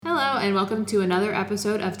and welcome to another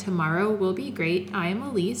episode of Tomorrow Will Be Great. I am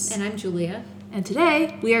Elise. And I'm Julia. And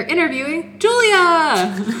today we are interviewing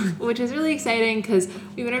Julia, which is really exciting because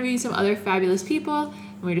we've interviewed some other fabulous people,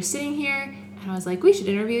 and we're just sitting here, and I was like, we should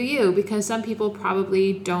interview you because some people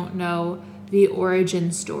probably don't know the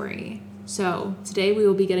origin story. So today we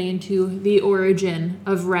will be getting into the origin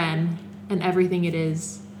of Ren and everything it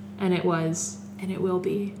is, and it was, and it will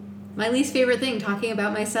be. My least favorite thing, talking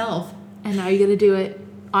about myself. And now you're going to do it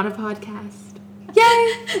on a podcast.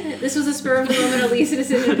 Yay! This was a spur of the moment Elise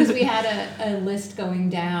decision because we had a list going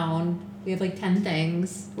down. We have like 10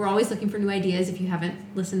 things. We're always looking for new ideas if you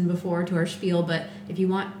haven't listened before to our spiel, but if you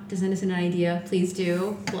want to send us an idea, please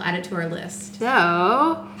do. We'll add it to our list.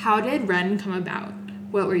 So, how did Ren come about?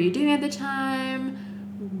 What were you doing at the time?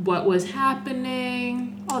 What was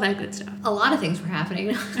happening? All that good stuff. A lot of things were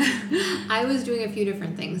happening. I was doing a few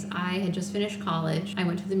different things. I had just finished college. I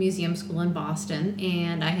went to the museum school in Boston,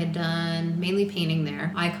 and I had done mainly painting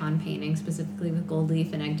there, icon painting, specifically with gold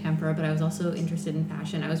leaf and egg tempera, but I was also interested in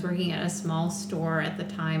fashion. I was working at a small store at the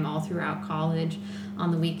time all throughout college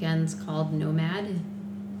on the weekends called Nomad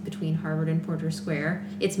between Harvard and Porter Square.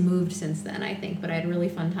 It's moved since then, I think, but I had a really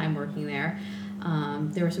fun time working there.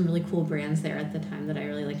 There were some really cool brands there at the time that I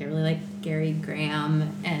really liked. I really liked Gary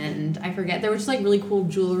Graham, and I forget, there was just like really cool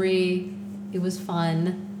jewelry. It was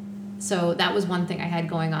fun. So that was one thing I had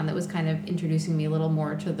going on that was kind of introducing me a little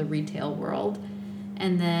more to the retail world.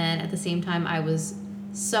 And then at the same time I was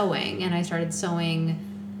sewing, and I started sewing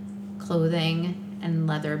clothing and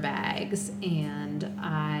leather bags, and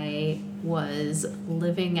I was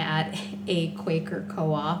living at a Quaker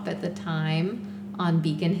co-op at the time on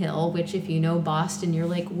Beacon Hill, which if you know Boston, you're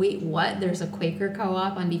like, wait, what? There's a Quaker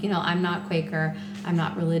co-op on Beacon Hill? I'm not Quaker. I'm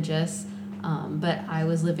not religious. But I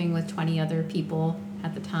was living with 20 other people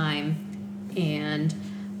at the time, and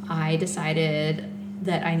I decided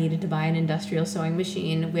that I needed to buy an industrial sewing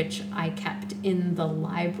machine, which I kept in the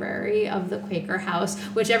library of the Quaker house,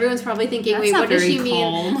 which everyone's probably thinking, wait, what does she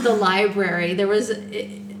mean? The library. There was...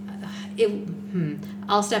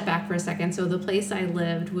 I'll step back for a second. So the place I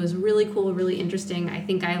lived was really cool, really interesting. I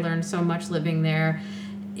think I learned so much living there.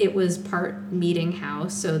 It was part meeting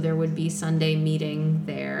house, so there would be Sunday meeting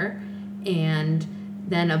there. And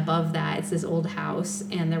then above that, it's this old house,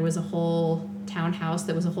 and there was a whole townhouse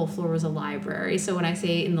that was a whole floor was a library. So when I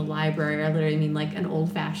say in the library, I literally mean like an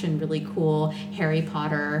old-fashioned, really cool Harry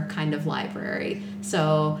Potter kind of library.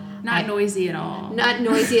 So... Not noisy at all. Not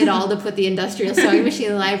noisy at all to put the industrial sewing machine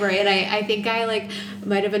in the library. And I think I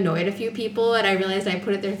might have annoyed a few people, and I realized I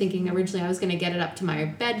put it there thinking originally I was going to get it up to my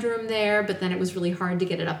bedroom there, but then it was really hard to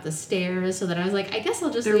get it up the stairs. So then I was like, I guess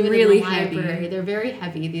I'll just leave it really in the library. Heavy. They're very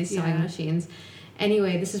heavy, these sewing machines.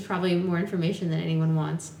 Anyway, this is probably more information than anyone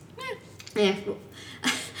wants. Yeah.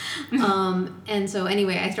 And so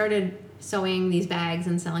anyway, I started sewing these bags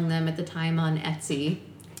and selling them at the time on Etsy.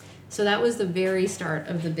 So that was the very start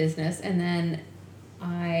of the business, and then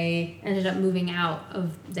I ended up moving out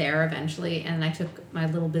of there eventually, and I took my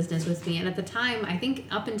little business with me. And at the time, I think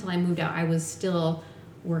up until I moved out, I was still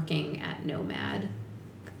working at Nomad,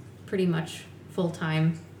 pretty much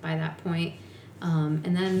full-time by that point.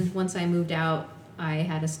 And then once I moved out, I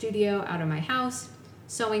had a studio out of my house,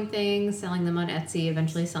 sewing things, selling them on Etsy,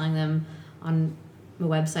 eventually selling them on my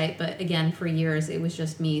website. But again, for years, it was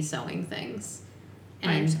just me sewing things.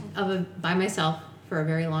 And by myself for a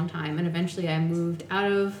very long time. And eventually I moved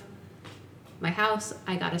out of my house.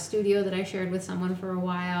 I got a studio that I shared with someone for a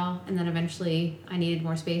while. And then eventually I needed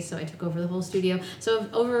more space, so I took over the whole studio. So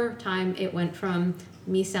over time, it went from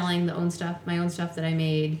me selling my own stuff that I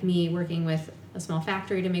made, me working with a small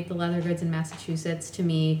factory to make the leather goods in Massachusetts, to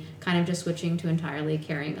me kind of just switching to entirely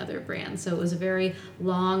carrying other brands. So it was a very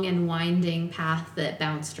long and winding path that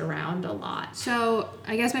bounced around a lot. So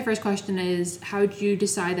I guess my first question is, how did you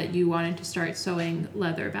decide that you wanted to start sewing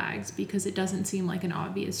leather bags? Because it doesn't seem like an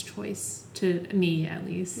obvious choice to me, at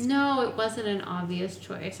least. No, it wasn't an obvious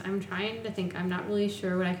choice. I'm trying to think. I'm not really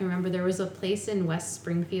sure what I can remember. There was a place in West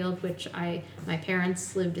Springfield, which my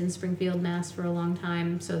parents lived in Springfield, Mass for a long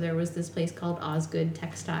time. So there was this place called Osgood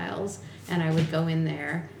Textiles, and I would go in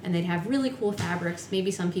there, and they'd have really cool fabrics. Maybe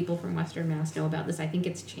some people from Western Mass know about this. I think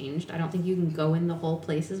it's changed. I don't think you can go in the whole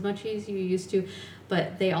place as much as you used to,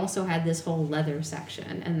 but they also had this whole leather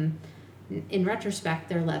section, and in retrospect,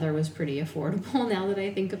 their leather was pretty affordable now that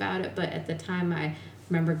I think about it, but at the time I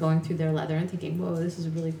remember going through their leather and thinking, whoa, this is a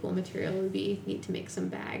really cool material. It would be neat to make some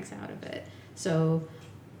bags out of it. So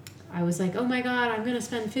I was like, oh my God, I'm going to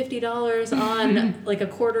spend $50 on like a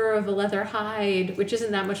quarter of a leather hide, which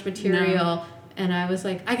isn't that much material. No. And I was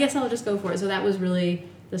like, I guess I'll just go for it. So that was really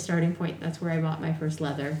the starting point. That's where I bought my first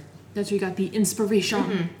leather. That's where you got the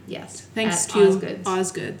inspiration. Yes. Thanks at to Osgood's.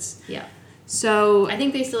 Osgood's. Yeah. So I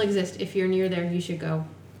think they still exist. If you're near there, you should go.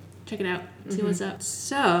 check it out. See what's up.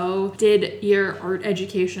 So, did your art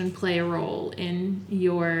education play a role in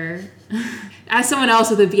your... As someone else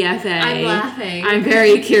with a BFA... I'm laughing. I'm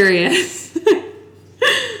very curious.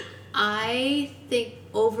 I think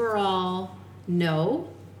overall, no.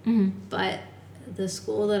 But the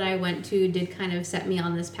school that I went to did kind of set me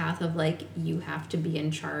on this path of, like, you have to be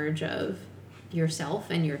in charge of yourself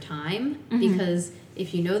and your time. Because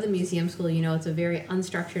if you know the museum school, you know it's a very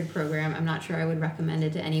unstructured program. I'm not sure I would recommend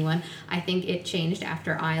it to anyone. I think it changed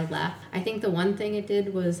after I left. I think the one thing it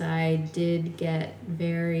did was I did get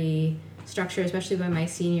very structured, especially by my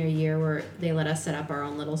senior year, where they let us set up our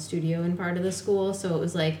own little studio in part of the school. So it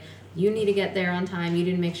was like, you need to get there on time. You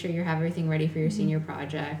didn't make sure you have everything ready for your senior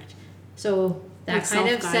project. So that Like kind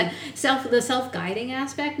of self-guide. the self-guiding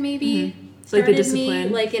aspect maybe Like the started discipline. me,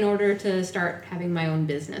 like, in order to start having my own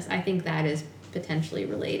business. I think that is potentially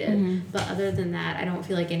related. But other than that, I don't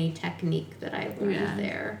feel like any technique that I learned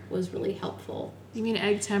there was really helpful. You mean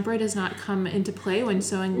egg tempera does not come into play when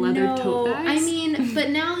sewing leather tote bags? I mean, but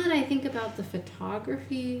now that I think about the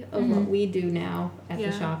photography of what we do now at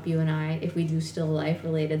the shop, you and I, if we do still life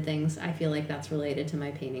related things, I feel like that's related to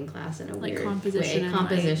my painting class in a Like weird composition way. and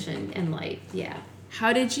Composition and light, yeah.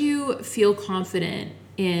 How did you feel confident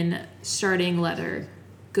in starting leather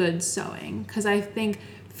goods sewing? Because I think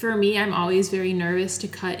for me, I'm always very nervous to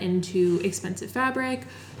cut into expensive fabric,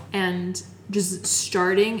 and just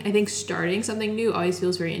starting something new always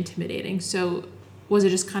feels very intimidating. So was it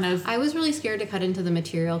just kind of... I was really scared to cut into the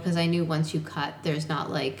material because I knew once you cut, there's not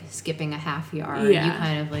like skipping a half yard. Yeah. You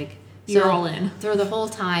kind of like... You're all in. Through the whole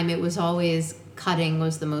time, it was always cutting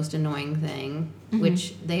was the most annoying thing,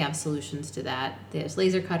 which they have solutions to that. There's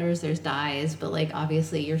laser cutters, there's dies, but like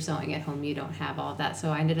obviously you're sewing at home, you don't have all of that. So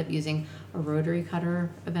I ended up using a rotary cutter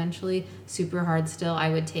eventually. Super hard still. I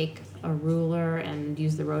would take a ruler and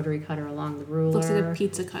use the rotary cutter along the ruler. Looks like a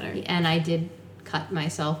pizza cutter. And I did cut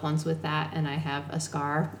myself once with that, and I have a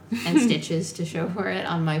scar and stitches to show for it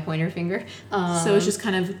on my pointer finger. So it's just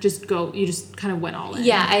kind of you just kind of went all in.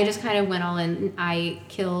 Yeah, I just kind of went all in. I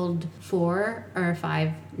killed 4 or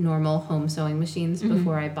 5 normal home sewing machines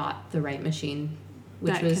before I bought the right machine,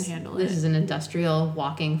 which That was can handle this it. is an industrial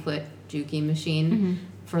walking foot Juki machine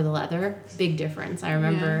for the leather. Big difference. I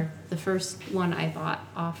remember the first one I bought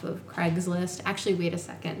off of Craigslist. Actually, wait a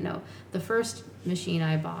second. No, the first machine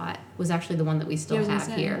I bought was actually the one that we still have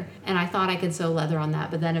here. And I thought I could sew leather on that,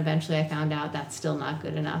 but then eventually I found out that's still not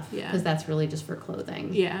good enough because that's really just for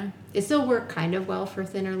clothing. Yeah. It still worked kind of well for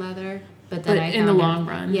thinner leather, but then in the long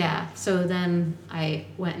run. Yeah. So then I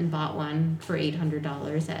went and bought one for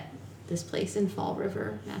 $800 at this place in Fall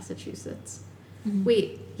River, Massachusetts.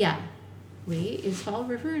 Wait, is Fall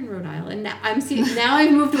River in Rhode Island? Now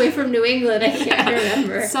I've moved away from New England. I can't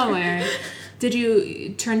remember. Somewhere. Did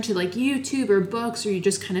you turn to like YouTube or books, or you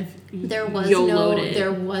just kind of There was YOLO'd it?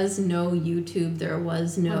 There was no YouTube. There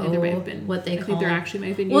was no there might have been. what they I call. think there actually might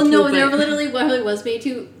have been YouTube. Well, no, but there literally was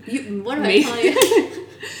YouTube. What am I telling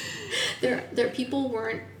you? There people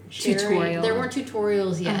weren't sharing. Tutorial. There weren't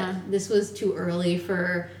tutorials yet. This was too early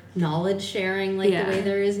for knowledge sharing the way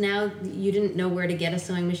there is now. You didn't know where to get a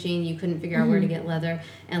sewing machine. You couldn't figure out where to get leather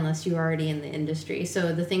unless you were already in the industry.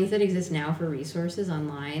 So the things that exist now for resources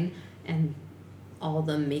online and all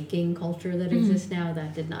the making culture that exists now,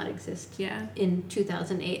 that did not exist in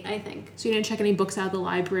 2008, I think. So you didn't check any books out of the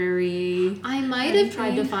library? I might have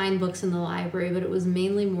tried to find books in the library, but it was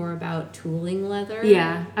mainly more about tooling leather.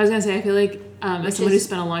 Yeah. I was going to say, I feel like as someone who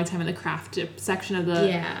spent a long time in the craft section of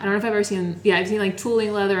the... I don't know if I've ever seen... Yeah, I've seen like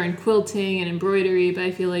tooling leather and quilting and embroidery, but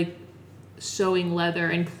I feel like sewing leather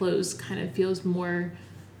and clothes kind of feels more...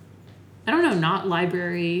 I don't know, not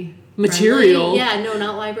library material. Friendly? Yeah, no,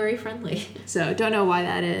 not library friendly. So don't know why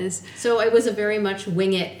that is. So it was a very much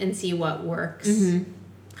wing it and see what works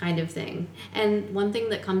kind of thing. And one thing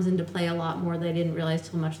that comes into play a lot more that I didn't realize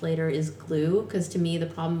till much later is glue, because to me the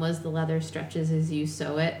problem was the leather stretches as you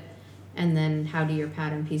sew it, and then how do your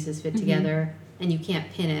pattern pieces fit together, and you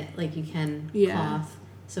can't pin it like you can cloth.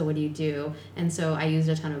 So what do you do? And so I used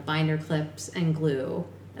a ton of binder clips and glue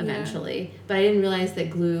eventually, but I didn't realize that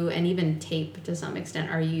glue and even tape to some extent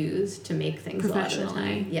are used to make things a lot of the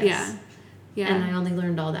time. Yes. Yeah. And I only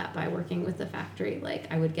learned all that by working with the factory.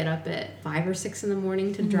 Like I would get up at 5 or 6 in the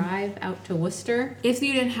morning to drive out to Worcester. If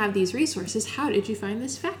you didn't have these resources, how did you find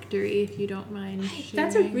this factory, if you don't mind sharing?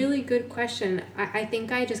 That's a really good question. I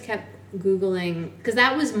think I just kept Googling, because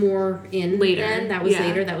that was more in later. Then. That was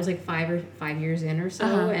later. That was like 5 years in or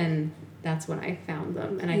so, and that's when I found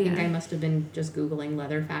them. And I think I must have been just Googling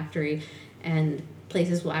leather factory and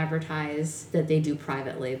places will advertise that they do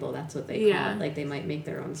private label. That's what they call it. Like they might make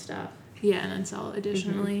their own stuff. Yeah, and then sell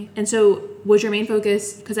additionally. And so was your main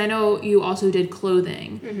focus, because I know you also did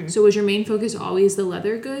clothing, so was your main focus always the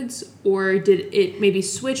leather goods, or did it maybe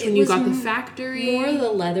switch when you got the factory? More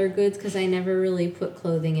the leather goods, because I never really put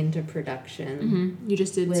clothing into production. You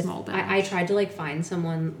just did small batch. I tried to like find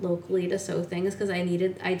someone locally to sew things, because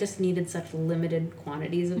I just needed such limited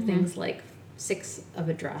quantities of things, like 6 of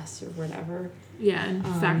a dress or whatever. Yeah, and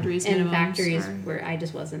factories where I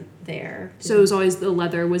just wasn't there. So it was always the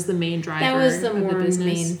leather was the main driver. That was the more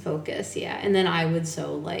main focus, yeah. And then I would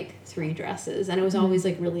sew like 3 dresses, and it was always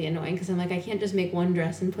like really annoying, because I'm like, I can't just make one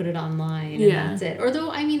dress and put it online and that's it. Although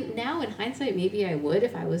I mean, now in hindsight, maybe I would,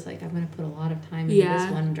 if I was like, I'm going to put a lot of time into this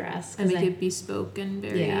one dress and make it bespoke and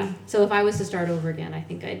very So if I was to start over again, I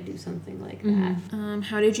think I'd do something like that.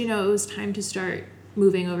 How did you know it was time to start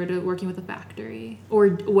moving over to working with a factory, or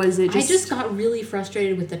was it just... I just got really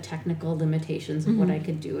frustrated with the technical limitations of what I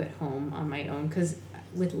could do at home on my own, because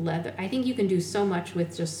with leather, I think you can do so much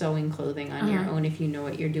with just sewing clothing on your own if you know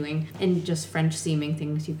what you're doing, and just French seaming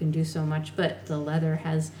things, you can do so much, but the leather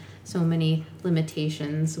has so many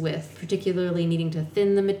limitations, with particularly needing to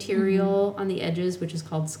thin the material on the edges, which is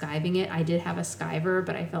called skiving it. I did have a skiver,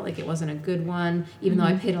 but I felt like it wasn't a good one, even though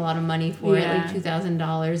I paid a lot of money for it, like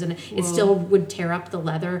 $2,000, and it still would tear up the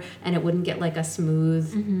leather, and it wouldn't get like a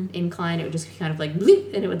smooth incline. It would just kind of like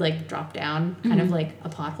bleep, and it would like drop down, kind of like a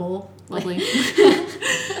pothole. Lovely.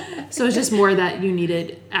 So it's just more that you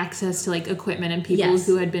needed access to like equipment and people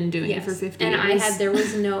who had been doing it for 50 years. And there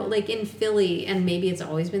was no, like in Philly, and maybe it's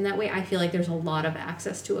always been that way, I feel like there's a lot of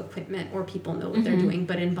access to equipment, or people know what they're doing,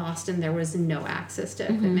 but in Boston there was no access to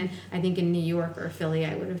equipment. I think in New York or Philly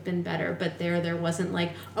I would have been better, but there wasn't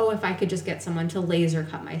like, oh, if I could just get someone to laser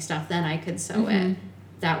cut my stuff, then I could sew it.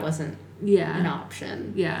 That wasn't an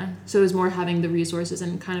option. Yeah. So it was more having the resources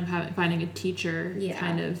and kind of finding a teacher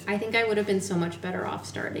kind of. I think I would have been so much better off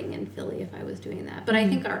starting in Philly if I was doing that. But I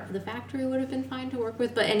think the factory would have been fine to work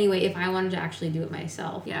with. But anyway, if I wanted to actually do it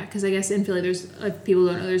myself. Yeah, because I guess in Philly there's, people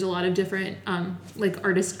don't know, there's a lot of different like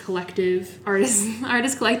artist collective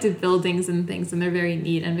buildings and things, and they're very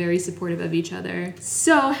neat and very supportive of each other.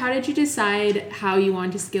 So how did you decide how you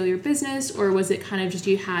wanted to scale your business, or was it kind of just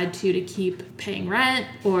you had to keep paying rent,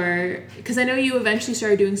 or... Because I know you eventually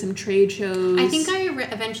started doing some trade shows. I think I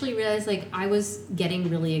eventually realized, like, I was getting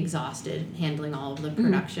really exhausted handling all of the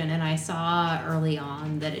production, and I saw early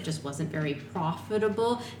on that it just wasn't very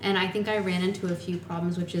profitable, and I think I ran into a few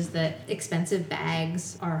problems, which is that expensive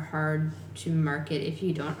bags are hard to market if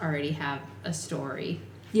you don't already have a story.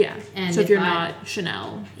 Yeah. And so if you're not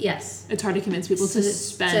Chanel, yes, it's hard to convince people to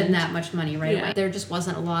spend that much money right away. There just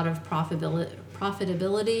wasn't a lot of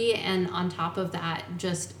profitability, and on top of that,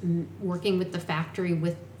 just working with the factory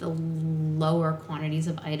with the lower quantities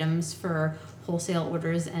of items for wholesale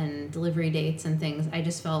orders and delivery dates and things, I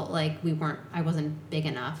just felt like I wasn't big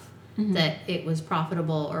enough that it was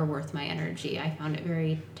profitable or worth my energy. I found it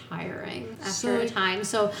very tiring after a time.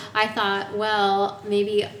 So I thought, well,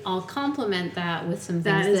 maybe I'll complement that with some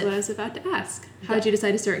things. That is what I was about to ask. How did you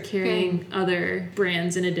decide to start carrying other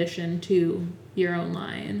brands in addition to your own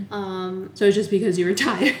line? So it's just because you were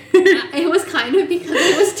tired? It was kind of because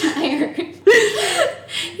I was tired.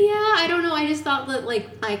 Yeah, I don't know. I just thought that, like,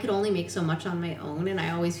 I could only make so much on my own, and I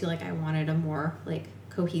always feel like I wanted a more, like,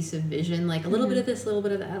 cohesive vision, like a little bit of this, a little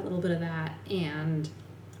bit of that, a little bit of that, and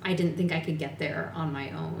I didn't think I could get there on my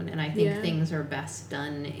own. And I think things are best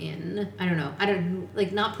done in, I don't know,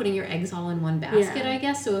 like not putting your eggs all in one basket, I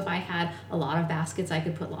guess. So if I had a lot of baskets I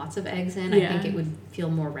could put lots of eggs in, I think it would feel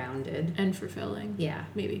more rounded and fulfilling. Yeah,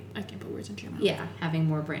 maybe I can't put words into your mouth. Yeah, having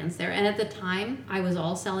more brands there. And at the time I was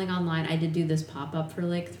all selling online. I did do this pop-up for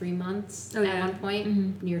like 3 months at one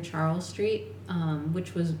point near Charles Street,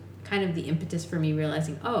 which was kind of the impetus for me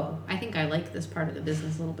realizing, oh, I think I like this part of the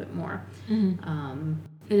business a little bit more.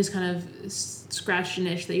 It just kind of scratched an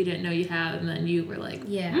itch that you didn't know you had, and then you were like,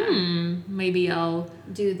 maybe I'll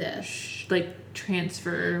do this, like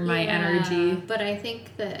transfer my energy. But I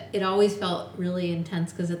think that it always felt really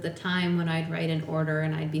intense, because at the time when I'd write an order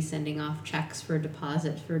and I'd be sending off checks for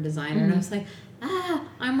deposit for a designer, and I was like,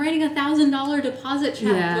 I'm writing $1,000 deposit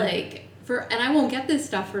check, like, and I won't get this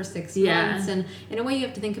stuff for 6 months. And in a way you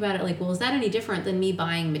have to think about it like, well, is that any different than me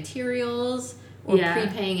buying materials or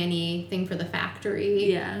prepaying anything for the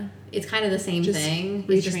factory? Yeah. It's kind of the same thing.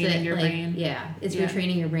 It's just retraining your brain. Yeah. It's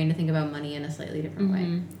retraining your brain to think about money in a slightly different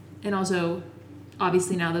way. And also,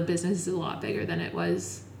 obviously now the business is a lot bigger than it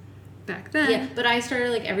was back then. Yeah, but I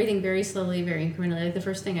started like everything very slowly, very incrementally. Like the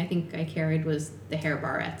first thing I think I carried was the hair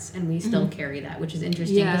barrettes, and we still carry that, which is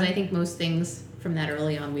interesting because I think most things from that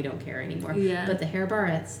early on, we don't care anymore. Yeah. But the hair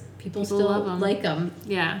barrettes, people still love 'em. like them.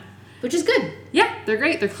 Yeah. Which is good. Yeah, they're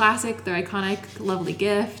great. They're classic. They're iconic. Lovely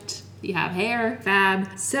gift. You have hair.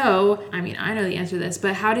 Fab. So, I mean, I know the answer to this,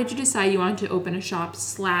 but how did you decide you wanted to open a shop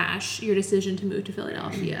 / your decision to move to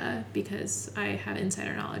Philadelphia? Because I have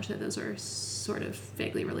insider knowledge that those are sort of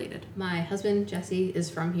vaguely related. My husband, Jesse, is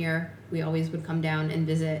from here. We always would come down and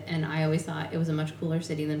visit, and I always thought it was a much cooler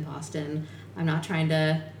city than Boston. I'm not trying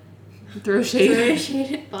to Throw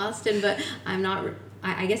shade at Boston, but I'm not...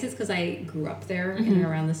 I guess it's because I grew up there and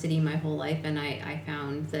around the city my whole life, and I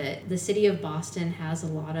found that the city of Boston has a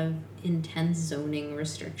lot of intense zoning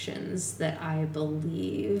restrictions that I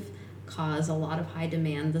believe cause a lot of high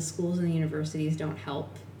demand. The schools and the universities don't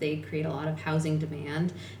help. They create a lot of housing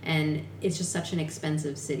demand, and it's just such an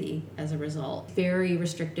expensive city as a result. Very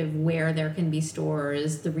restrictive where there can be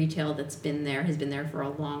stores. The retail that's been there has been there for a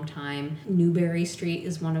long time. Newbury Street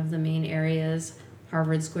is one of the main areas.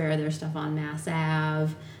 Harvard Square, there's stuff on Mass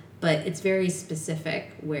Ave, but it's very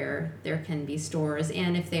specific where there can be stores,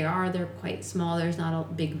 and if they are, they're quite small. There's not a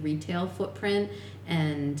big retail footprint,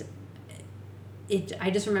 and I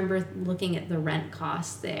just remember looking at the rent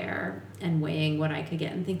costs there and weighing what I could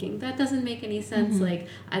get and thinking, that doesn't make any sense. Like,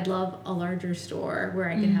 I'd love a larger store where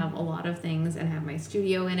I could have a lot of things and have my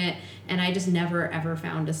studio in it, and I just never ever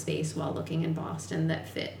found a space while looking in Boston that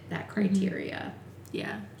fit that criteria.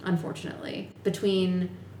 Yeah. Unfortunately.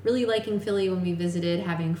 Between really liking Philly when we visited,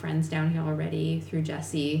 having friends down here already through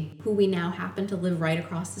Jesse, who we now happen to live right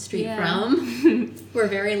across the street from. We're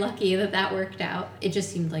very lucky that worked out. It just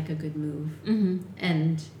seemed like a good move.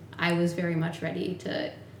 And I was very much ready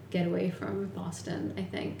to get away from Boston, I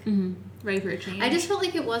think. Ready for a change. I just felt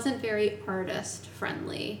like it wasn't very artist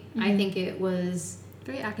friendly. I think it was...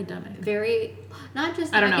 very academic. Very, not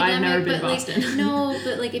just I don't know, I've academic, never been to but Boston. like, no,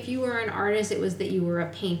 but like if you were an artist, it was that you were a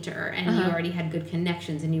painter and you already had good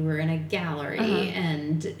connections and you were in a gallery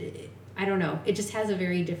and I don't know, it just has a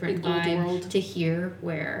very different Big old vibe world. to here,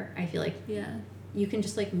 where I feel like you can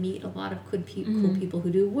just like meet a lot of cool people who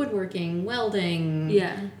do woodworking, welding,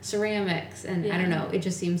 ceramics, and I don't know, it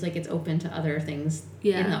just seems like it's open to other things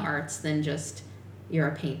in the arts than just you're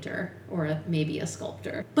a painter or maybe a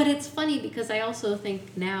sculptor. But it's funny because I also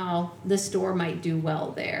think now the store might do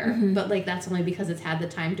well there, but like that's only because it's had the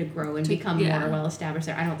time to grow and become more well established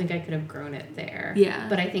there. I don't think I could have grown it there.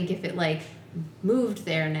 But I think if it like moved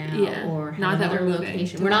there now or had not that another we're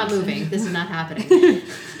location, we're not moving. This is not happening.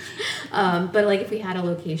 But like if we had a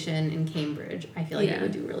location in Cambridge, I feel like it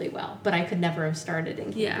would do really well. But I could never have started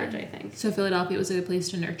in Cambridge, I think. So Philadelphia was a good place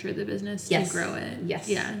to nurture the business, to grow it. Yes.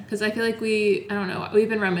 Yeah, because I feel like I don't know, we've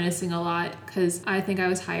been reminiscing a lot because I think I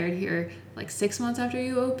was hired here like 6 months after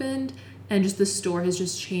you opened, and just the store has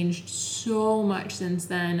just changed so much since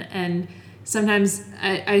then. And sometimes,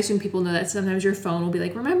 I assume people know that sometimes your phone will be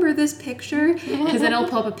like, remember this picture? Because then it'll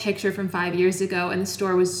pull up a picture from 5 years ago and the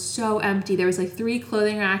store was so empty. There was like 3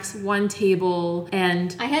 clothing racks, 1 table,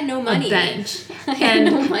 and I had no money. A bench. I had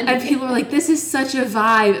no money. And people were like, this is such a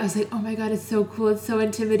vibe. I was like, oh my God, it's so cool. It's so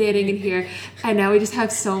intimidating in here. And now we just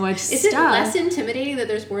have so much stuff. Is it less intimidating that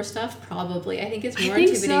there's more stuff? Probably. I think it's more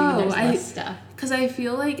intimidating when there's less stuff. Because I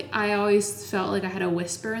feel like I always felt like I had a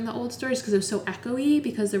whisper in the old stores because it was so echoey,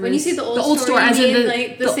 because there was... When you say the old store, as you in mean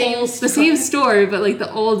like the same store, but like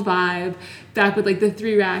the old vibe, back with like the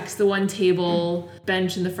 3 racks, the 1 table,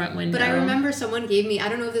 bench in the front window. But I remember someone gave me, I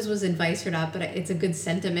don't know if this was advice or not, but it's a good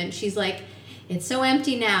sentiment. She's like, it's so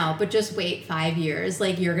empty now, but just wait 5 years.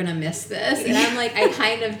 Like, you're going to miss this. And I'm like, I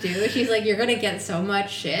kind of do. She's like, you're going to get so much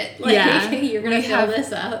shit. Like, you're going to fill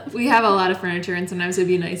this up. We have a lot of furniture, and sometimes it would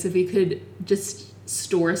be nice if we could just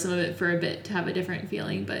store some of it for a bit to have a different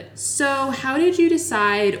feeling. But so how did you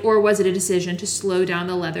decide, or was it a decision to slow down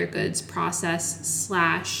the leather goods process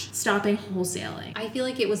 / stopping wholesaling? I feel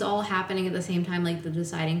like it was all happening at the same time, like the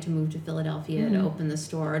deciding to move to Philadelphia to open the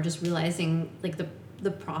store, just realizing like the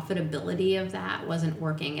profitability of that wasn't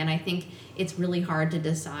working. And I think it's really hard to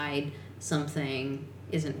decide something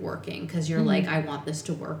isn't working because you're like, I want this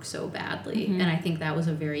to work so badly. And I think that was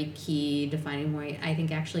a very key defining point. I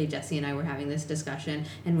think actually Jesse and I were having this discussion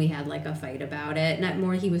and we had like a fight about it. Not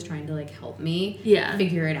more, he was trying to like help me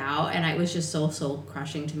figure it out, and it was just so soul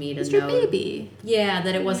crushing to me to know, your baby. Yeah,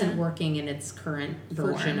 that it wasn't working in its current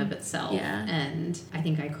version of itself. Yeah. And I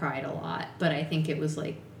think I cried a lot, but I think it was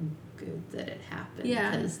like good that it happened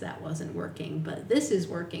because that wasn't working, but this is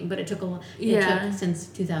working. But it took it took since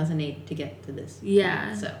 2008 to get to this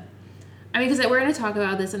point, so I mean, because we're going to talk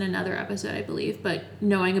about this in another episode, I believe, but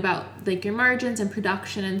knowing about like your margins and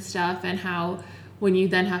production and stuff, and how when you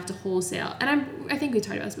then have to wholesale, and I think we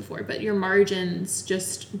talked about this before, but your margins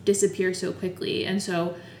just disappear so quickly, and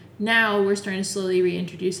so now we're starting to slowly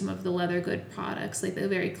reintroduce some of the leather good products, like the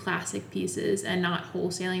very classic pieces, and not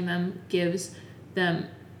wholesaling them gives them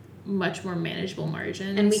much more manageable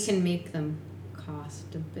margins. And we can make them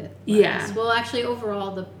cost a bit less. Yeah. Well, actually,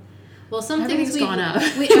 overall, some Everything's things gone up.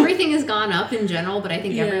 everything has gone up in general, but I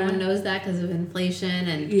think Yeah. everyone knows that because of inflation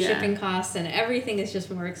and Yeah. shipping costs, and everything is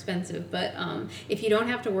just more expensive. But if you don't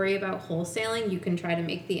have to worry about wholesaling, you can try to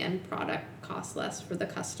make the end product cost less for the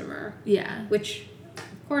customer. Yeah. Which,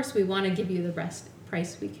 of course, we want to give you the best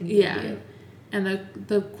price we can give Yeah. you. And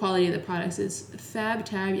the quality of the products is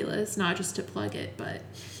fabtabulous, not just to plug it, but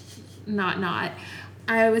not.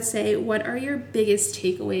 I would say, what are your biggest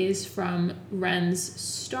takeaways from Wren's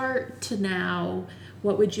start to now?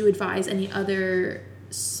 What would you advise any other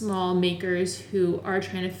small makers who are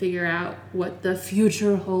trying to figure out what the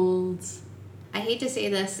future holds? I hate to say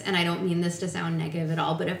this, and I don't mean this to sound negative at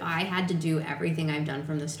all, but if I had to do everything I've done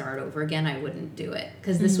from the start over again, I wouldn't do it.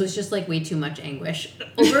 Because this was just like way too much anguish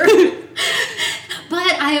over.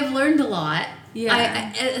 But I have learned a lot.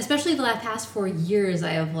 Yeah. Especially the past 4 years,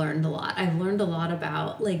 I have learned a lot. I've learned a lot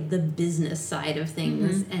about like the business side of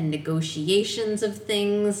things and negotiations of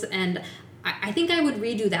things, and I think I would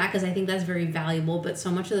redo that because I think that's very valuable. But so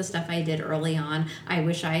much of the stuff I did early on, I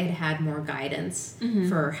wish I had had more guidance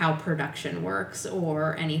for how production works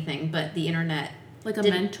or anything. But the internet. Like a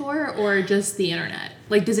mentor or just the internet?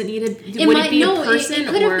 Like, does it need a person It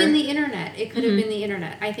could have been the internet. It could have been the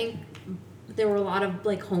internet. I think there were a lot of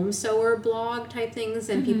like home sewer blog type things,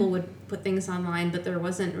 and people would put things online, but there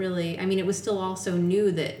wasn't really, I mean, it was still also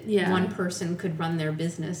new that one person could run their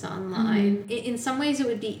business online. In some ways it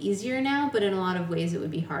would be easier now, but in a lot of ways it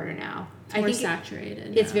would be harder now. I think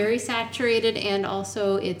saturated. It's very saturated, and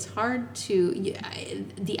also it's hard to,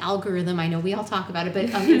 the algorithm, I know we all talk about it,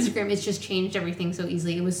 but on Instagram it's just changed everything so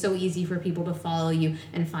easily. It was so easy for people to follow you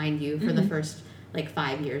and find you for the first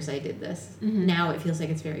 5 years I did this. Now it feels like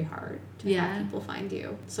it's very hard to have people find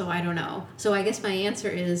you. So I don't know. So I guess my answer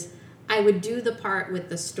is I would do the part with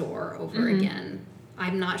the store over again.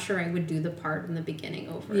 I'm not sure I would do the part in the beginning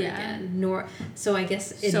over again. So I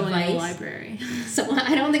guess advice. Sew in the library. So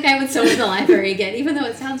I don't think I would sew in the library again, even though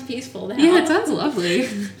it sounds peaceful now. Yeah, it sounds lovely.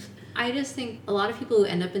 I just think a lot of people who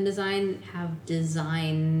end up in design have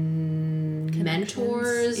design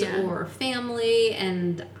mentors or family,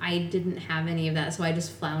 and I didn't have any of that, so I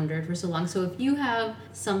just floundered for so long. So if you have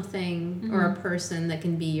something or a person that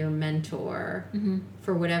can be your mentor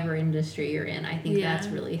for whatever industry you're in, I think that's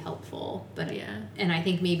really helpful. But and I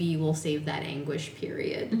think maybe you will save that anguish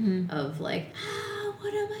period of like,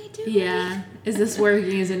 what am I doing? Yeah. Is this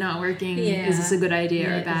working? Is it not working? Yeah. Is this a good idea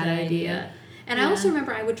or a bad idea? And I also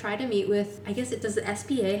remember I would try to meet with, I guess does the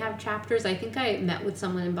SBA have chapters? I think I met with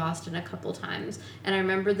someone in Boston a couple times, and I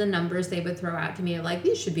remember the numbers they would throw out to me of like,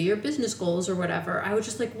 these should be your business goals or whatever. I was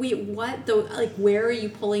just like, wait, what? Like, where are you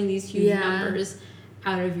pulling these huge numbers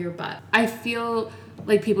out of your butt? I feel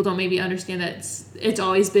like people don't maybe understand that it's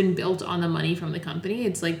always been built on the money from the company.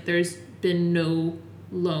 It's like there's been no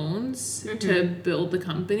loans to build the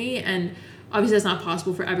company, and obviously that's not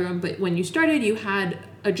possible for everyone, but when you started you had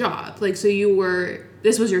a job, like, so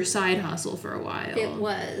this was your side hustle for a while. It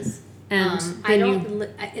was. And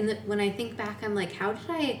when I think back, I'm like, how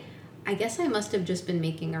did I guess I must have just been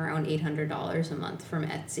making around $800 a month from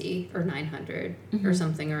Etsy, or $900 or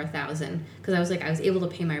something, or $1,000, because I was like, I was able to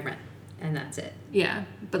pay my rent, and that's it. Yeah,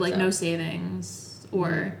 but like no savings,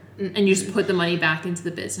 or and you just put the money back into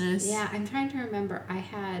the business. Yeah, I'm trying to remember. I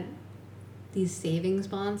had these savings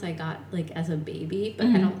bonds I got like as a baby, but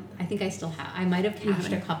I think I still have. I might have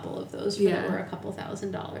cashed a couple of those that were a couple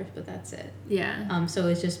 $1,000s, but that's it. Yeah. So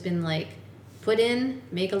it's just been like, put in,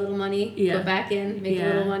 make a little money, put back in, make a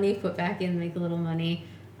little money, put back in, make a little money.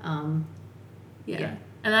 And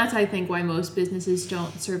that's, I think, why most businesses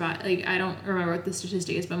don't survive. Like, I don't remember what the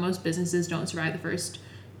statistic is, but most businesses don't survive the first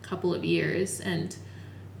couple of years, and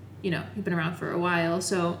you've been around for a while,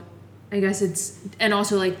 so I guess and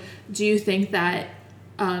also, like, do you think that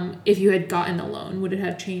if you had gotten a loan, would it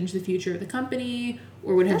have changed the future of the company,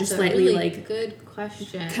 or would it have just slightly, really like, good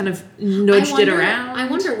question, kind of nudged it around? I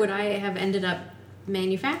wonder, would I have ended up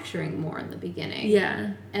manufacturing more in the beginning?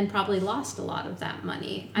 Yeah. And probably lost a lot of that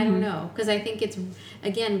money. I don't know, because I think it's,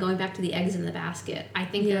 again, going back to the eggs in the basket, I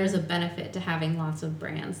think there is a benefit to having lots of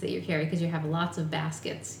brands that you carry, because you have lots of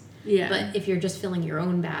baskets. Yeah. But if you're just filling your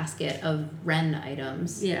own basket of Wren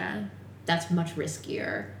items, that's much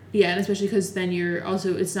riskier. Yeah, and especially because then you're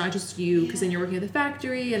also, it's not just you, because then you're working at the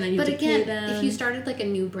factory, and then you have to pay them. If you started like a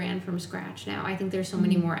new brand from scratch now, I think there's so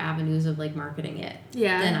many more avenues of like marketing it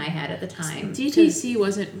than I had at the time. DTC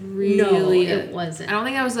wasn't really... No, it wasn't. I don't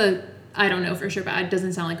think that was a I don't know for sure, but it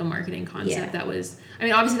doesn't sound like a marketing concept Yeah. that was, I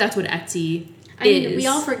mean, obviously that's what Etsy I mean, is. we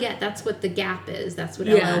all forget that's what the Gap is. That's what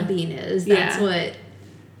Yeah. LL Bean is. That's Yeah. what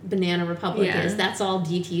Banana Republic Yeah. is. That's all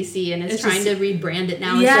DTC, and it's trying just- to rebrand it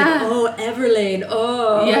now. Yeah. It's like, oh, Everlane,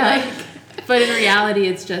 oh. Yeah. Like, But in reality,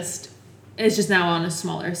 it's just now on a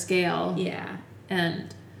smaller scale. yeah.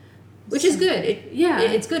 And Which is good.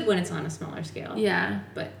 It's good when it's on a smaller scale. yeah.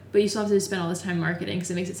 But But you still have to spend all this time marketing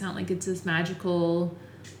because it makes it sound like it's this magical,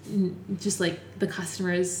 just like the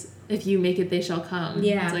customers, if you make it, they shall come.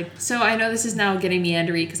 Yeah. It's like, so I know this is now getting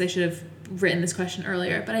meandery because I should have written this question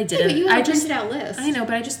earlier, but I yeah, didn't. but you have I a just, printed out list. I know,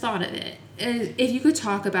 but I just thought of it. If you could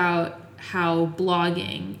talk about how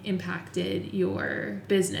blogging impacted your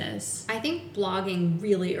business. I think blogging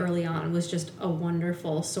really early on was just a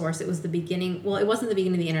wonderful source. It was the beginning. Well, it wasn't the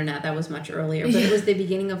beginning of the internet. That was much earlier. But it was the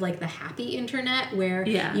beginning of like the happy internet where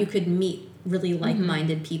Yeah. you could meet really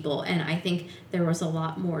like-minded people. And I think there was a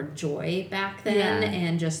lot more joy back then. Yeah.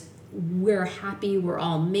 And just we're happy. We're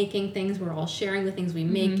all making things. We're all sharing the things we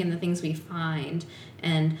make and the things we find.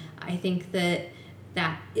 And I think that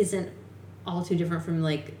isn't all too different from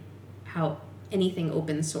like how anything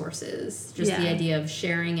open source is. Just the Yeah. idea of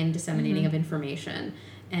sharing and disseminating of information.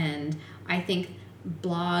 And I think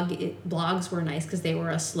blogs were nice because they were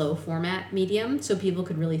a slow format medium, so people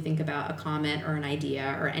could really think about a comment or an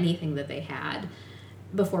idea or anything that they had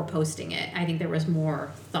before posting it. I think there was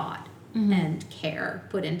more thought and care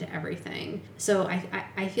put into everything. So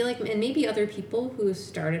I feel like, and maybe other people who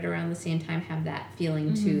started around the same time have that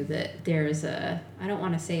feeling too, that there's I don't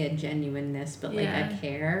want to say a genuineness, but like Yeah. a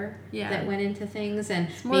care Yeah. that went into things. And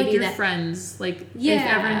It's more maybe like your that, friends. Like, Yeah.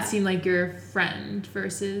 if everyone seemed like your friend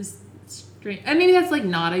versus and maybe that's like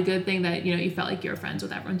not a good thing that, you know, you felt like you were friends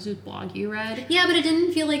with everyone whose blog you read. yeah, but it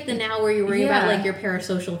didn't feel like the now where you're worrying Yeah. about like your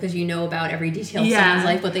parasocial because you know about every detail of Yeah. someone's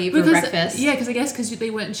life, what they eat for breakfast. Yeah, because I guess because they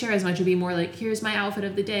wouldn't share as much. It'd be more like, here's my outfit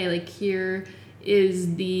of the day. Like, here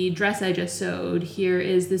is the dress I just sewed. Here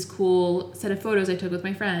is this cool set of photos I took with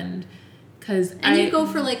my friend. And you go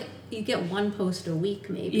for like, you get one post a week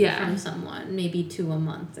maybe Yeah. from someone, maybe 2 a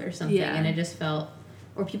month or something. Yeah. And it just felt,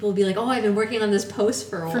 or people would be like, oh, I've been working on this post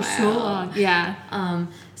for a while. for so long. Yeah.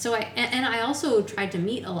 So I also tried to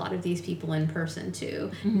meet a lot of these people in person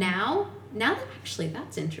too. Mm-hmm. Now that actually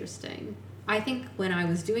that's interesting. I think when I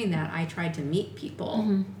was doing that, I tried to meet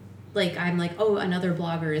people. Like I'm like, oh, another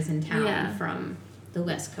blogger is in town Yeah. from the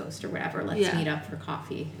West Coast or whatever. Let's Yeah. meet up for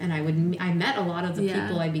coffee. And I met a lot of the Yeah.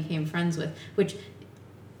 people I became friends with, which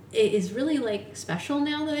is really like special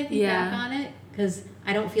now that I think Yeah. back on it. Because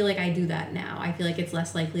I don't feel like I do that now. I feel like it's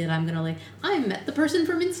less likely that I'm going to like, I met the person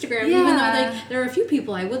from Instagram. Even though Yeah. like there are a few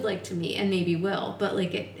people I would like to meet and maybe will. But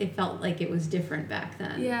like it felt like it was different back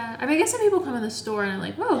then. Yeah. I mean, I guess some people come in the store and I'm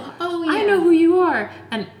like, whoa, Oh, I yeah. know who you are.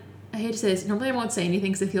 And I hate to say this, normally I won't say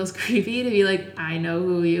anything because it feels creepy to be like, I know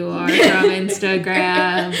who you are from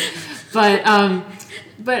Instagram.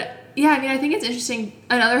 But yeah, I mean, I think it's interesting.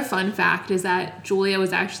 Another fun fact is that Julia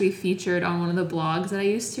was actually featured on one of the blogs that I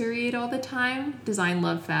used to read all the time, Design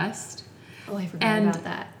Love Fest. Oh, I forgot And- about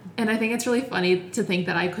that. And I think it's really funny to think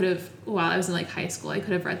that I could have, while I was in like high school, I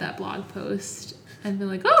could have read that blog post and been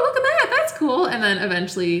like, oh, look at that, that's cool. And then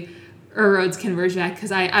eventually Rhodes conversion back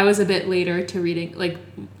because I was a bit later to reading. Like,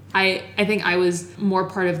 I think I was more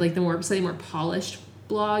part of like the slightly more polished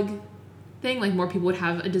blog thing. Like more people would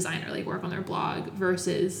have a designer like work on their blog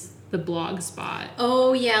versus the blog spot.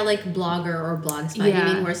 Oh, yeah, like Blogger or Blogspot. Yeah.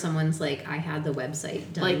 You mean where someone's like, I had the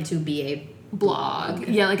website done Like, to be a blog.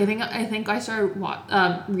 Yeah, like I think I started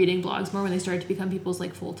reading blogs more when they started to become people's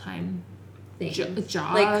like full-time thing. jobs.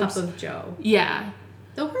 Like Cup of Joe. Yeah.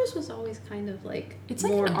 Though hers was always kind of like It's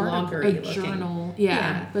like more an article, bloggery a looking. journal. Yeah,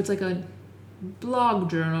 Yeah. but it's like a blog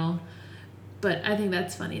journal. But I think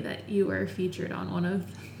that's funny that you were featured on one of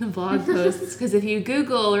the blog posts because if you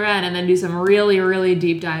Google Ren and then do some really, really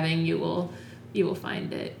deep diving, you will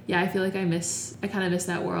find it. Yeah, I feel like I kind of miss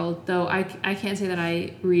that world. Though I can't say that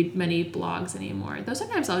I read many blogs anymore. Though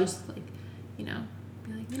sometimes I'll just like, be like,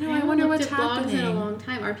 I haven't wonder looked what's at blogs happening. in a long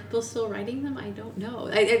time. Are people still writing them? I don't know.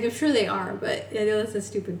 I'm sure they are, but I know that's a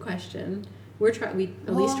stupid question. We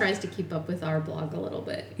Elise tries to keep up with our blog a little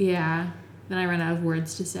bit. Yeah. Then I run out of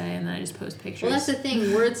words to say, and then I just post pictures. Well, that's the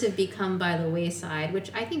thing. Words have become by the wayside,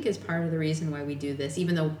 which I think is part of the reason why we do this,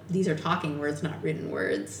 even though these are talking words, not written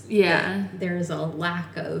words. Yeah. There's a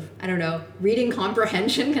lack of, I don't know, reading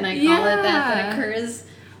comprehension, can I call it that occurs.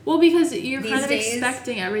 Well, because you're These kind of days.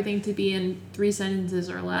 expecting everything to be in 3 sentences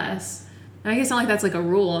or less. And I guess it's not like that's like a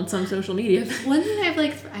rule on some social media. One thing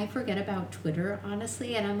I forget about Twitter,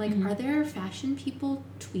 honestly, and I'm like, are there fashion people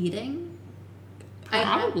tweeting?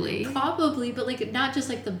 Probably. But like not just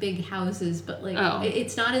like the big houses, but like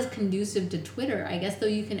it's not as conducive to Twitter, I guess, though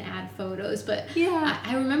you can add photos. But yeah,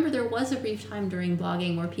 I remember there was a brief time during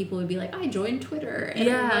blogging where people would be like, I joined Twitter. And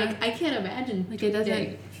like, I can't imagine. Like it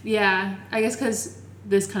doesn't, yeah, I guess because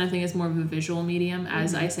this kind of thing is more of a visual medium,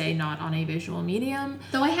 as I say, not on a visual medium.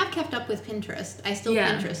 Though I have kept up with Pinterest. I still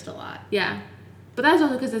Pinterest a lot. Yeah. But that's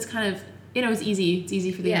also because it's kind of, it's easy. It's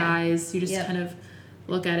easy for the eyes. You just kind of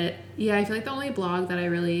look at it. Yeah, I feel like the only blog that I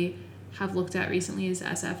really have looked at recently is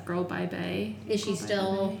SF Girl by Bay. Is she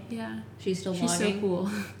still? Yeah. She's still blogging? She's so cool.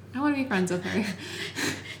 I want to be friends with her.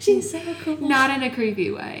 She's so cool. Not in a creepy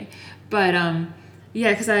way. But,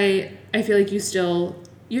 yeah, because I feel like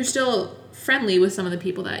you're still friendly with some of the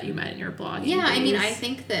people that you met in your blog. Yeah, I mean, I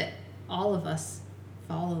think that all of us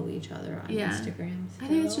follow each other on Instagram. So. I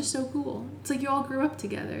think it's just so cool. It's like you all grew up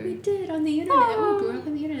together. We did on the internet. Oh. We grew up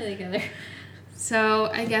on the internet together. So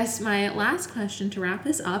I guess my last question to wrap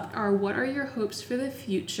this up are, what are your hopes for the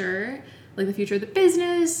future? Like the future of the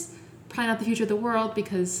business, probably not the future of the world,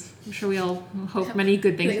 because I'm sure we all hope many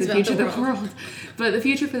good things for the future of the world. But the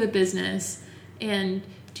future for the business. And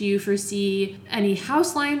do you foresee any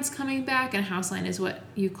house lines coming back? And house line is what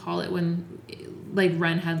you call it when, like,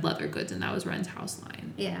 Ren had leather goods, and that was Ren's house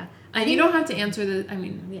line. Yeah. And you don't have to answer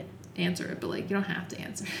answer it, but like you don't have to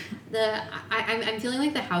answer. I'm feeling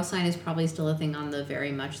like the house line is probably still a thing on the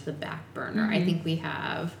very much the back burner. I think we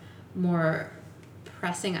have more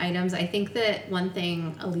pressing items. I think that one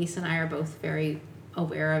thing Elise and I are both very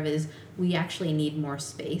aware of is we actually need more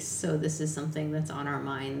space. So this is something that's on our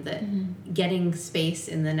mind, that getting space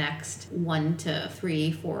in the next 1 to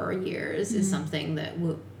 3, 4 years is something that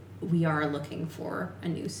we are looking for a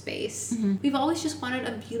new space. We've always just wanted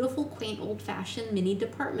a beautiful, quaint, old-fashioned mini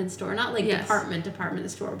department store. Not like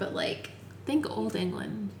department store, but like... Think Old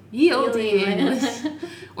England. Ye olde England.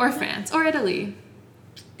 Or France. Or Italy.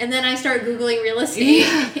 And then I start Googling real estate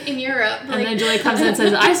in Europe. And then Julie comes in and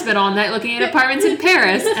says, I spent all night looking at apartments in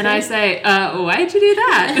Paris. And I say, why'd you do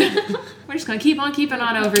that? We're just going to keep on keeping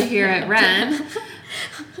on over here at Ren. On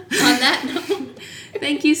that note...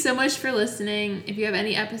 Thank you so much for listening. If you have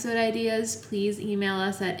any episode ideas, please email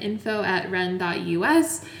us at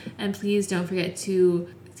info@ren.us. And please don't forget to,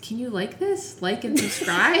 can you like this? Like and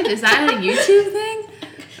subscribe? Is that a YouTube thing?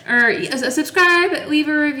 Or subscribe, leave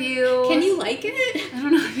a review. Can you like it? I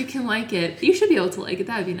don't know if you can like it. You should be able to like it.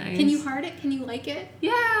 That would be nice. Can you heart it? Can you like it?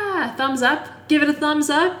 Yeah. Thumbs up. Give it a thumbs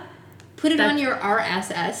up. Put it on your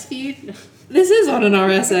RSS feed. This is on an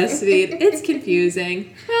RSS feed. It's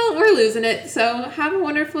confusing. Well, we're losing it. So have a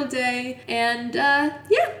wonderful day. And,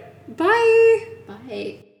 bye.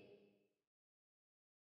 Bye.